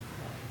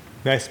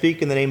May I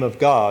speak in the name of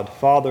God,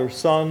 Father,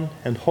 Son,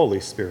 and Holy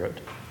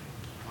Spirit.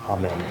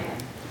 Amen.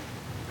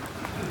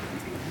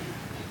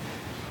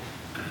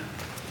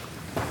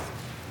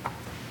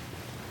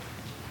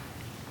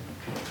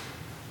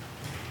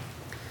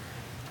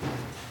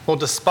 Well,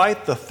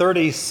 despite the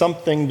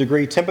 30-something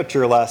degree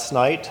temperature last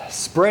night,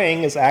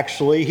 spring is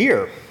actually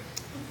here.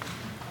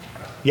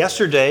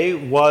 Yesterday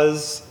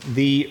was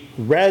the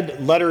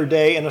red letter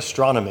day in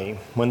astronomy,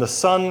 when the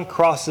sun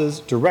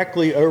crosses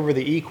directly over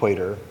the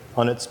equator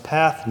on its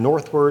path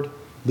northward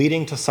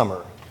leading to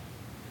summer,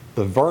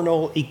 the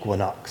vernal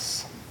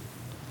equinox.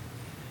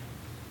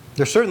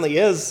 There certainly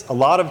is a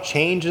lot of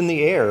change in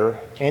the air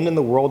and in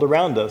the world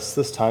around us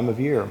this time of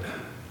year.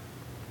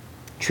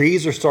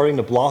 Trees are starting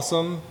to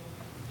blossom,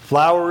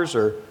 flowers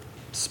are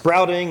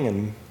sprouting,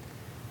 and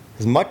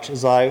as much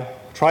as I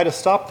try to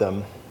stop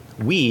them,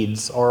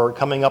 weeds are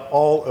coming up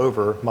all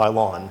over my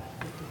lawn.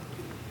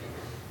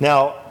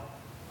 Now,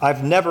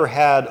 I've never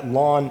had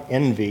lawn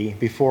envy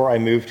before I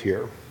moved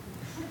here,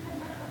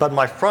 but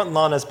my front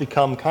lawn has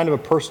become kind of a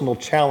personal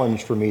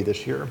challenge for me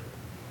this year.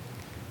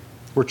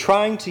 We're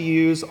trying to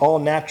use all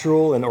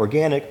natural and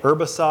organic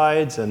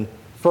herbicides and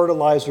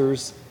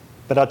fertilizers,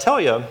 but I'll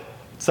tell you,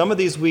 some of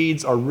these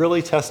weeds are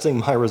really testing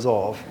my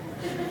resolve.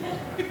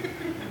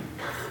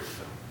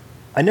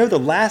 I know the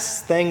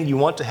last thing you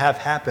want to have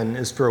happen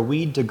is for a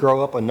weed to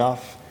grow up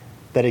enough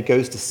that it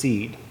goes to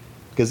seed,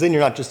 because then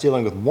you're not just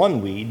dealing with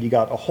one weed, you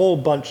got a whole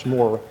bunch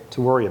more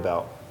to worry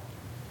about.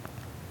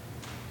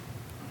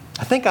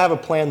 I think I have a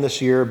plan this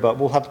year, but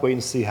we'll have to wait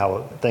and see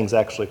how things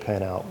actually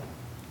pan out.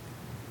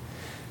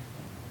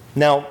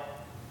 Now,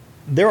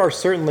 there are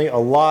certainly a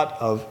lot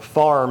of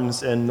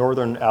farms in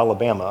northern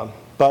Alabama,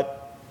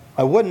 but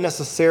I wouldn't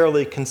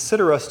necessarily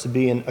consider us to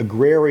be an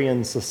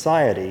agrarian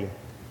society,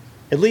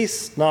 at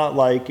least not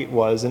like it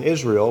was in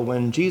Israel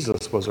when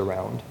Jesus was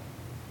around.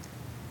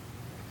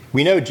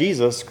 We know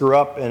Jesus grew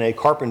up in a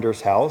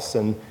carpenter's house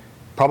and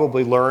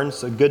probably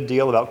learns a good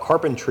deal about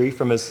carpentry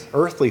from his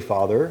earthly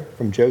father,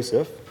 from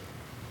Joseph.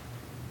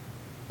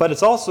 But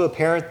it's also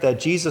apparent that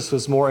Jesus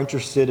was more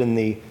interested in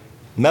the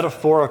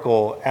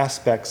metaphorical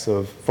aspects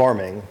of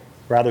farming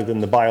rather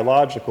than the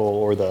biological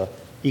or the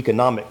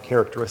economic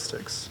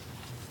characteristics.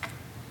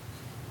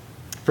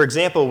 For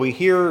example, we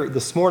hear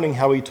this morning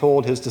how he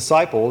told his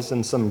disciples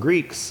and some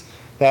Greeks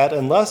that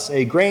unless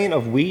a grain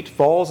of wheat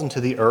falls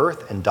into the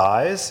earth and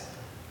dies,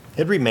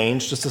 it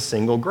remains just a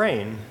single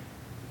grain.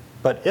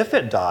 But if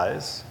it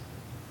dies,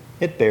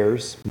 it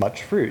bears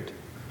much fruit.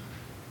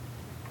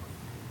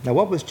 Now,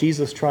 what was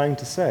Jesus trying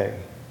to say?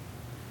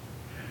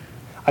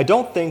 I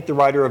don't think the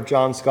writer of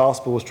John's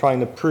Gospel was trying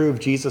to prove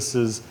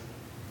Jesus'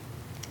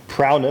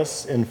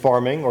 prowess in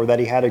farming or that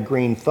he had a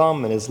green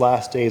thumb in his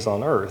last days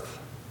on earth.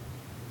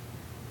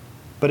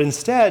 But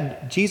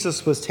instead,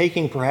 Jesus was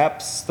taking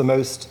perhaps the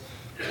most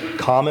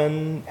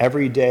common,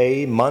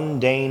 everyday,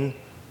 mundane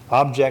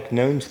object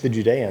known to the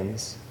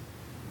Judeans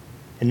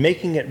and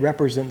making it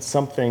represent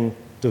something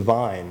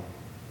divine,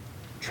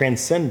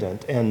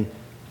 transcendent, and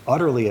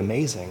utterly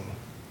amazing.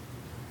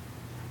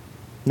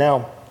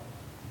 Now,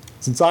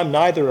 since I'm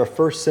neither a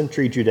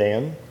first-century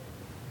Judean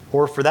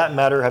or, for that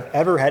matter, have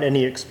ever had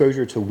any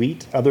exposure to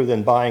wheat other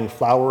than buying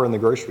flour in the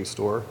grocery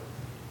store,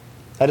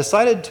 I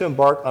decided to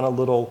embark on a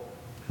little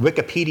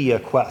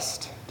Wikipedia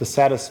quest to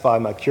satisfy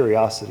my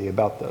curiosity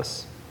about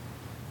this.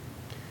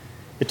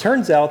 It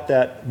turns out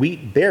that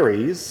wheat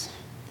berries,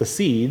 the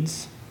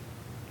seeds,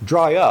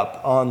 dry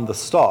up on the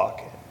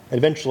stalk,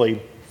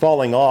 eventually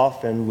falling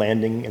off and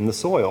landing in the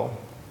soil.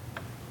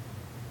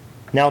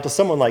 Now, to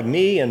someone like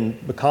me and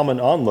the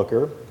common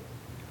onlooker,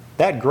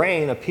 that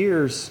grain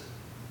appears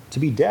to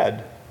be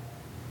dead.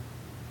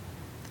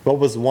 What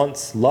was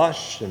once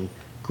lush and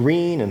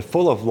green and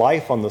full of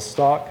life on the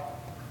stalk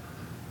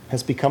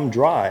has become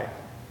dry,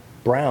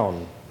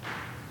 brown,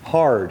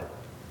 hard,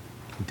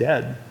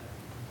 dead.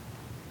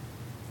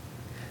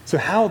 So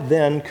how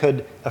then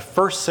could a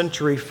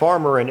first-century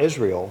farmer in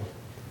Israel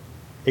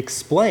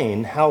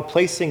explain how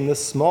placing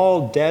this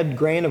small dead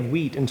grain of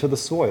wheat into the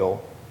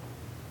soil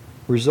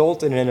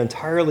result in an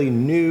entirely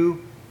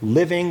new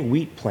living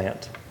wheat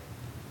plant,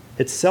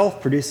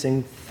 itself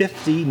producing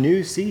 50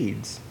 new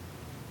seeds?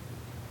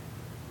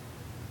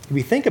 If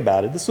we think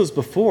about it, this was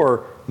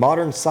before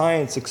modern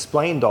science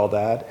explained all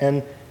that,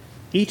 and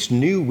each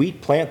new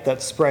wheat plant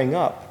that sprang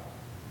up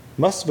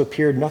must have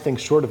appeared nothing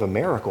short of a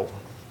miracle,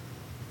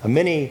 a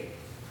mini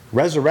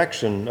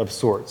resurrection of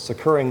sorts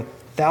occurring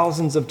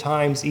thousands of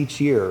times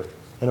each year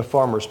in a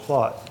farmer's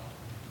plot.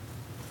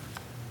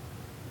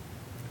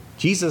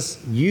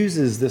 Jesus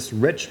uses this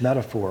rich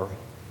metaphor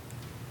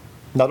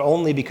not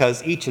only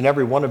because each and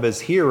every one of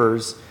his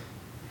hearers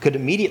could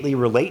immediately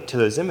relate to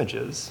those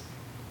images,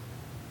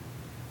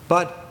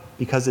 but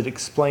because it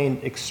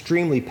explained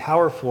extremely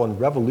powerful and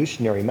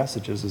revolutionary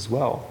messages as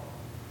well.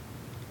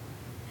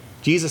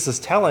 Jesus is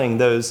telling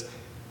those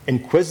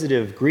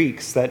inquisitive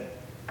Greeks that,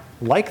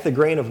 like the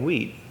grain of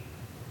wheat,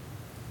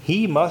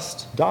 he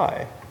must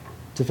die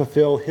to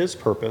fulfill his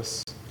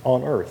purpose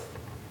on earth.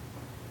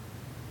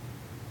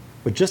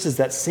 But just as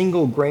that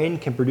single grain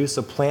can produce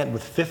a plant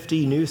with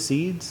 50 new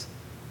seeds,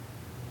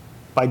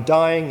 by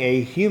dying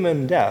a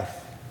human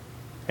death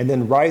and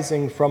then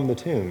rising from the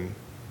tomb,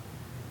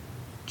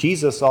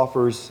 Jesus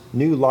offers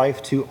new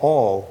life to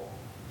all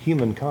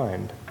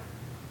humankind.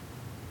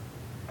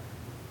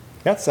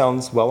 That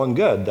sounds well and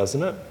good,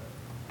 doesn't it?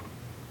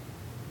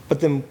 But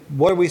then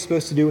what are we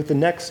supposed to do with the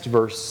next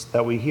verse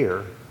that we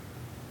hear?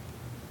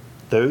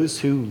 Those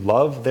who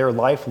love their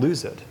life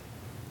lose it,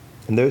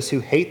 and those who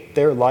hate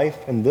their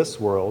life in this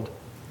world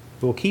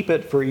will keep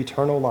it for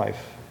eternal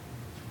life.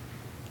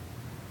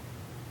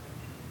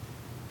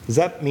 Does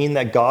that mean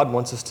that God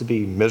wants us to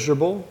be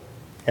miserable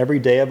every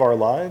day of our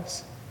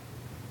lives,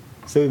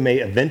 so we may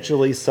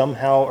eventually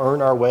somehow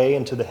earn our way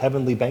into the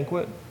heavenly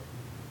banquet?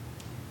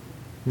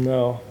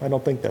 No, I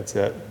don't think that's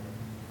it.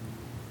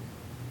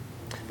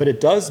 But it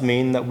does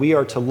mean that we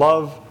are to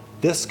love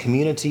this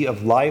community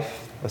of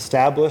life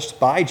established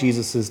by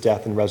Jesus'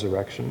 death and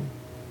resurrection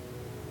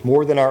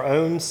more than our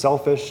own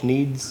selfish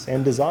needs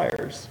and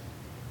desires.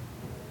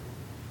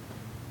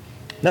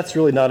 That's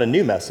really not a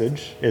new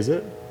message, is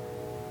it?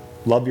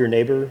 Love your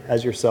neighbor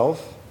as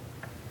yourself.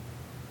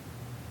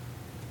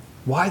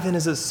 Why then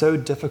is it so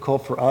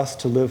difficult for us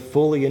to live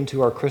fully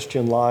into our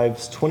Christian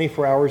lives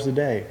 24 hours a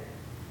day,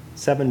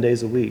 7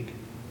 days a week?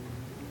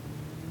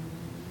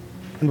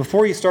 And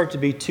before you start to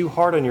be too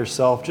hard on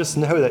yourself, just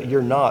know that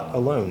you're not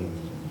alone.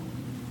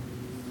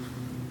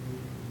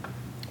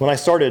 When I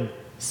started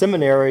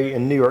seminary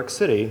in New York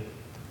City,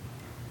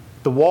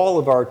 the wall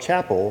of our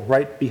chapel,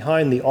 right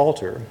behind the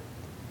altar,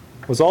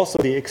 was also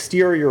the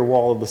exterior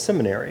wall of the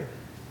seminary.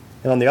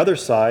 And on the other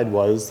side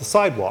was the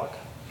sidewalk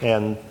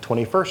and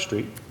 21st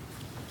Street.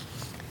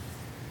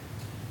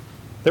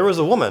 There was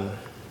a woman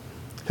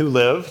who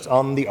lived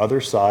on the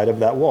other side of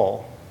that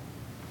wall,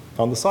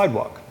 on the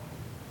sidewalk.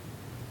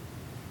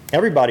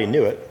 Everybody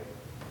knew it.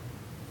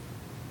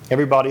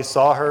 Everybody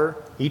saw her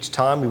each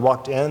time we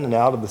walked in and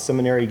out of the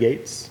seminary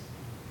gates.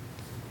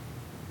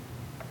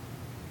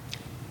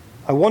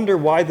 I wonder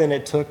why then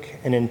it took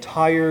an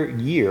entire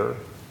year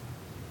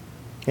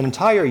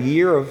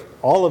of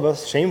all of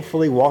us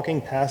shamefully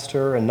walking past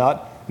her and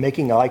not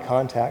making eye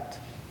contact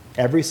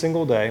every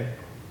single day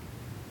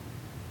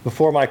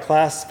before my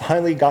class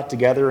finally got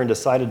together and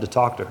decided to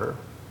talk to her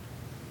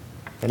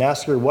and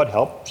ask her what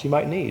help she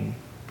might need.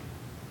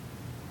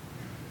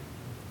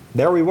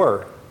 There we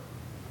were,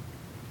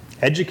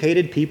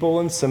 educated people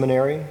in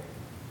seminary,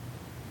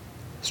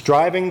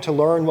 striving to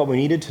learn what we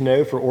needed to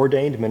know for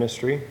ordained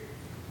ministry.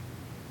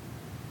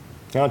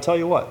 And I'll tell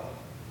you what,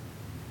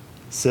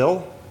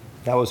 Syl,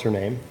 that was her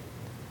name,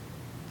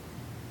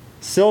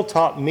 Syl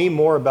taught me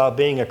more about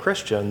being a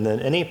Christian than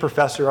any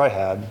professor I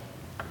had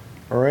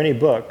or any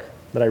book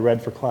that I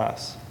read for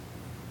class.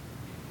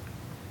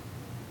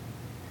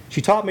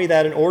 She taught me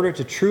that in order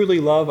to truly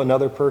love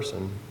another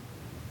person,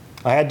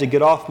 I had to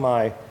get off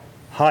my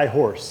high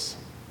horse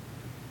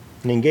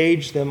and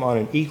engage them on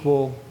an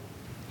equal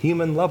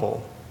human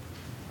level.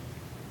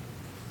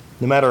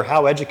 No matter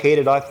how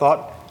educated I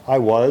thought I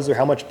was or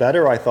how much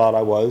better I thought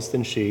I was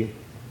than she,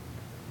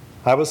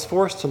 I was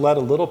forced to let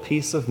a little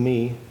piece of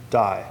me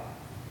die.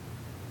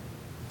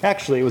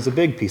 Actually, it was a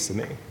big piece of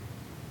me,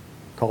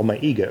 called my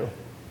ego.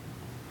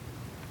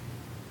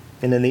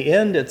 And in the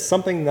end, it's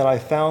something that I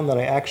found that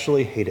I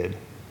actually hated.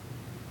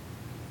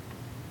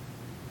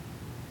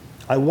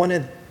 I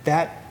wanted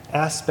that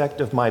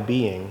aspect of my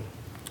being,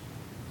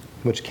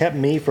 which kept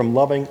me from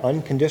loving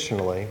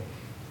unconditionally,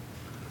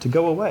 to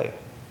go away,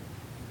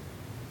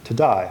 to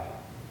die.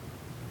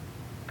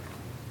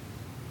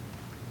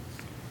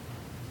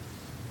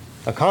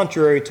 Now,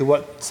 contrary to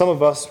what some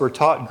of us were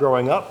taught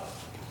growing up,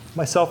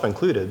 myself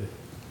included,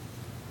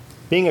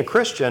 being a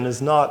Christian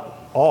is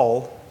not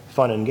all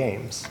fun and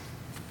games.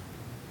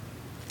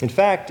 In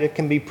fact, it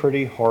can be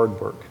pretty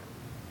hard work.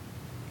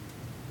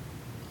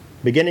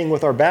 Beginning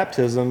with our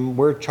baptism,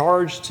 we're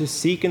charged to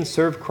seek and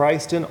serve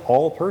Christ in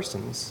all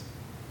persons,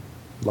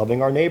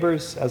 loving our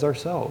neighbors as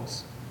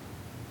ourselves.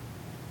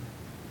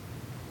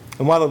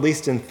 And while at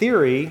least in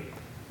theory,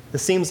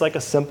 this seems like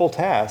a simple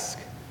task,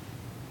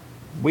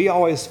 we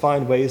always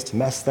find ways to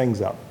mess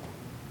things up.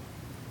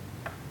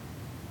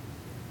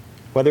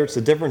 Whether it's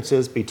the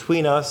differences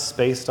between us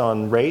based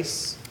on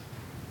race,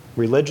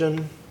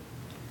 religion,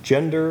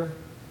 gender,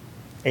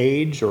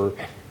 age, or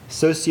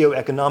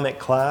socioeconomic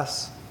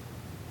class,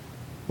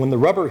 when the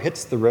rubber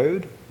hits the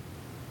road,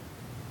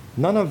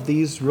 none of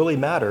these really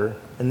matter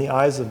in the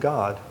eyes of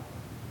God.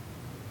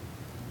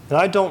 And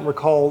I don't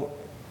recall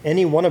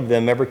any one of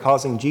them ever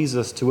causing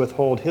Jesus to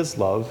withhold his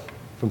love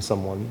from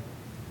someone.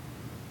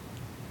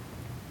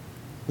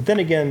 But then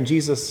again,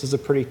 Jesus is a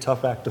pretty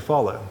tough act to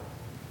follow.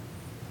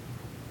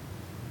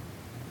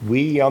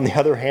 We, on the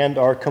other hand,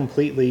 are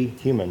completely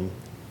human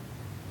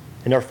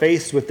and are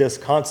faced with this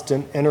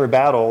constant inner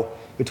battle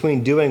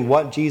between doing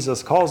what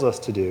Jesus calls us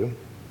to do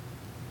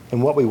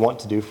and what we want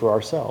to do for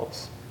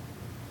ourselves.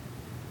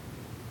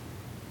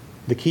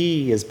 The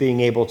key is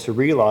being able to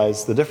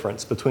realize the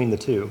difference between the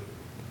two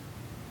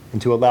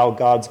and to allow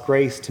God's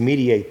grace to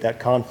mediate that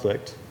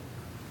conflict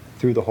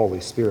through the Holy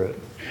Spirit.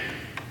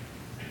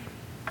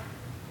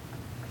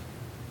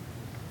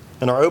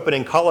 In our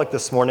opening collect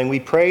this morning, we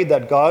prayed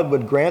that God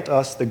would grant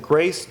us the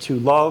grace to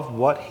love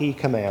what he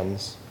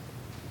commands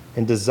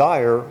and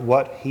desire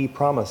what he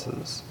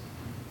promises.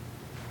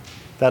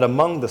 That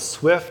among the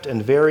swift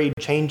and varied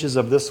changes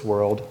of this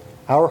world,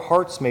 our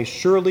hearts may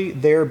surely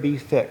there be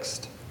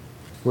fixed,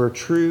 where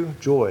true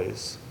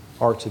joys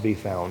are to be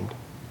found.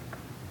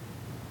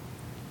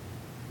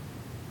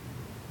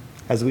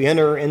 As we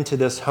enter into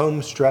this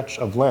home stretch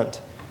of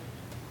Lent,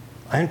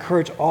 I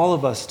encourage all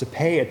of us to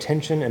pay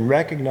attention and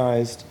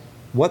recognize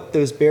what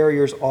those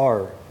barriers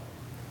are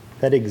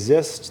that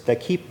exist that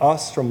keep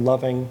us from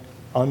loving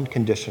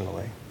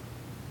unconditionally.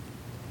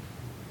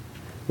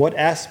 What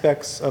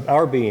aspects of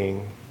our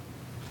being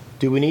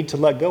do we need to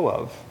let go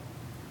of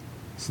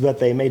so that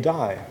they may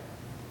die,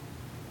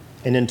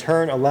 and in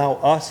turn allow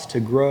us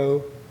to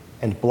grow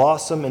and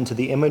blossom into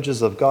the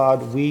images of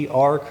God we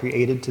are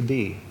created to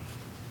be?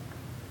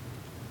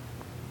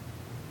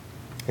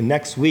 And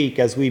next week,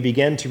 as we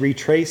begin to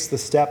retrace the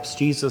steps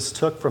Jesus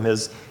took from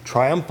his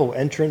triumphal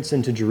entrance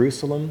into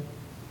Jerusalem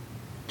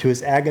to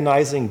his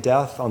agonizing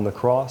death on the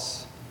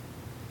cross,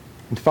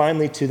 and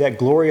finally to that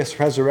glorious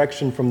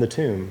resurrection from the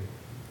tomb,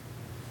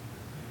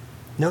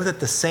 know that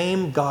the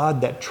same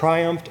God that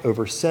triumphed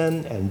over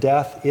sin and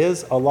death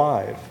is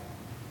alive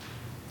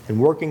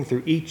and working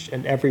through each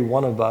and every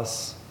one of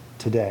us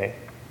today.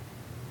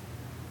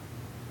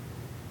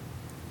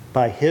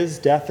 By his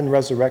death and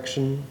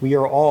resurrection, we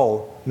are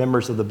all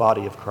members of the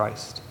body of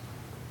Christ.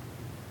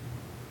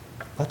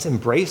 Let's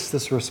embrace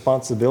this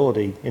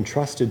responsibility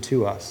entrusted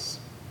to us.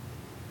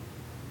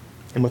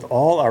 And with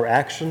all our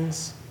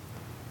actions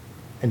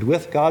and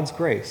with God's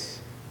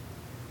grace,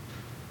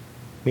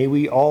 may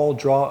we all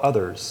draw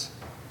others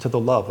to the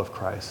love of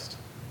Christ.